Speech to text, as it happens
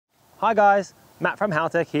Hi guys, Matt from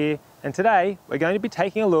Haltech here, and today we're going to be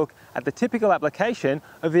taking a look at the typical application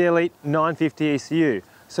of the Elite 950 ECU.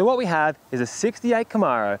 So what we have is a 68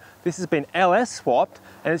 Camaro. This has been LS swapped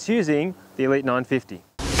and it's using the Elite 950.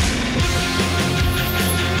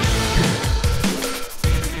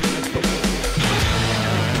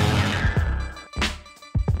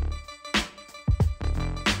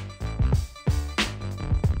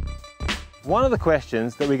 One of the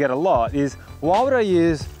questions that we get a lot is, why would I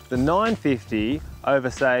use the 950 over,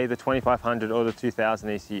 say, the 2500 or the 2000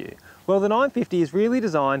 ECU? Well, the 950 is really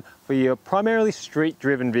designed for your primarily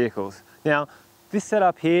street-driven vehicles. Now, this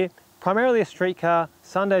setup here, primarily a street car,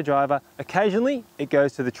 Sunday driver. Occasionally, it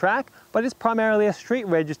goes to the track, but it's primarily a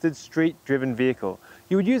street-registered, street-driven vehicle.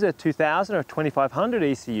 You would use a 2000 or a 2500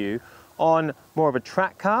 ECU on more of a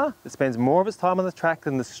track car that spends more of its time on the track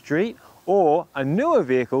than the street, or a newer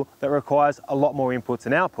vehicle that requires a lot more inputs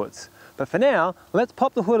and outputs. But for now, let's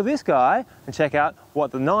pop the hood of this guy and check out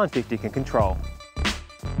what the 950 can control.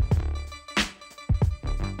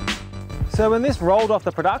 So when this rolled off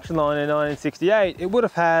the production line in 1968, it would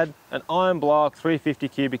have had an iron block 350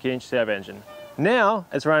 cubic inch serv engine. Now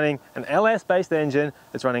it's running an LS based engine,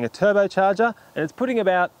 it's running a turbocharger, and it's putting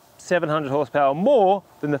about 700 horsepower more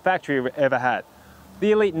than the factory ever had.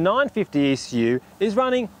 The Elite 950 ECU is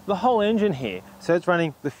running the whole engine here. So it's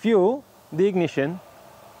running the fuel, the ignition,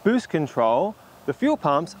 boost control, the fuel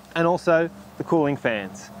pumps, and also the cooling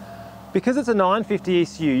fans. Because it's a 950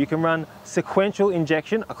 ECU, you can run sequential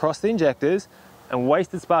injection across the injectors and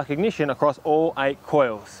wasted spark ignition across all 8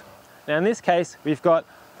 coils. Now in this case, we've got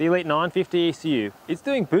the Elite 950 ECU. It's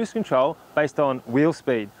doing boost control based on wheel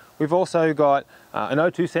speed. We've also got an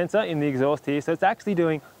O2 sensor in the exhaust here, so it's actually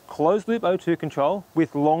doing closed loop O2 control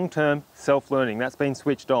with long-term self-learning. That's been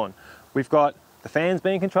switched on. We've got the fans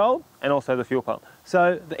being controlled and also the fuel pump.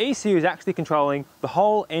 So the ECU is actually controlling the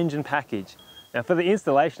whole engine package. Now for the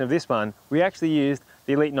installation of this one, we actually used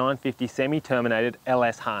the Elite 950 semi-terminated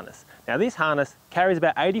LS harness. Now this harness carries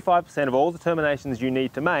about 85% of all the terminations you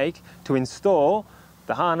need to make to install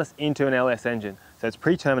the harness into an LS engine. So it's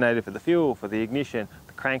pre-terminated for the fuel, for the ignition,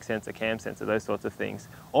 the crank sensor, cam sensor, those sorts of things.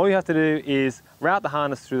 All you have to do is route the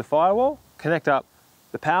harness through the firewall, connect up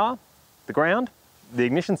the power, the ground, the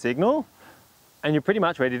ignition signal, and you're pretty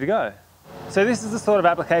much ready to go. So this is the sort of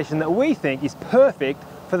application that we think is perfect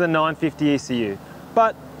for the 950 ECU.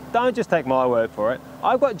 But don't just take my word for it.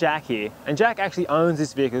 I've got Jack here, and Jack actually owns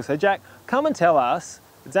this vehicle. So Jack, come and tell us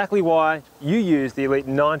exactly why you use the Elite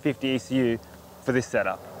 950 ECU for this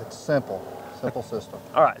setup. It's simple system.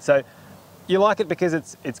 All right, so you like it because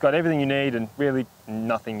it's got everything you need and really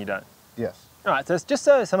nothing you don't. Yes. All right, so just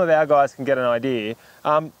so some of our guys can get an idea,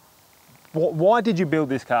 why did you build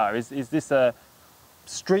this car? Is this a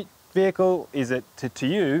street vehicle? Is it to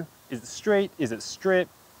you? Is it street? Is it strip?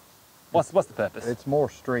 What's the purpose? It's more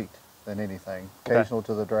street than anything. Okay. Occasional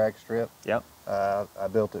to the drag strip. Yep. I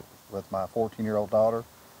built it with my 14-year-old daughter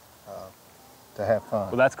to have fun.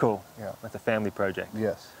 Well, that's cool. Yeah. That's a family project.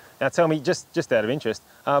 Yes. Now tell me, just out of interest,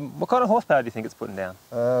 what kind of horsepower do you think it's putting down?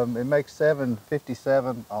 It makes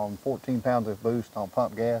 757 on 14 pounds of boost on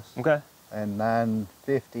pump gas. Okay. And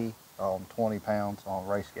 950 on 20 pounds on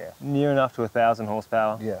race gas. Near enough to 1,000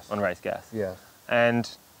 horsepower. Yes. On race gas. Yes. And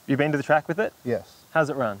you've been to the track with it? Yes. How's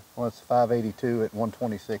it run? Well, it's 582 at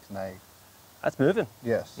 126 and 8. That's moving.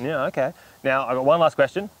 Yes. Yeah, okay. Now, I've got one last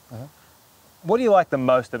question. What do you like the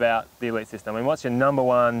most about the Elite system? I mean, what's your number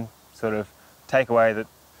one sort of takeaway that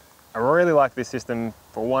I really like this system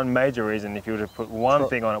for one major reason? If you were to put one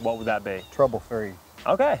thing on it, what would that be? Trouble-free.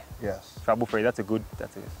 Okay. Yes. Trouble-free, that's a good,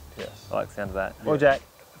 yes. I like the sound of that. Yes. Well, Jack,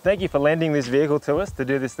 thank you for lending this vehicle to us to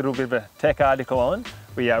do this little bit of a tech article on.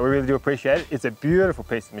 We really do appreciate it. It's a beautiful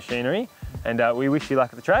piece of machinery, and we wish you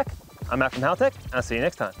luck at the track. I'm Matt from Haltech, and I'll see you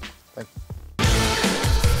next time.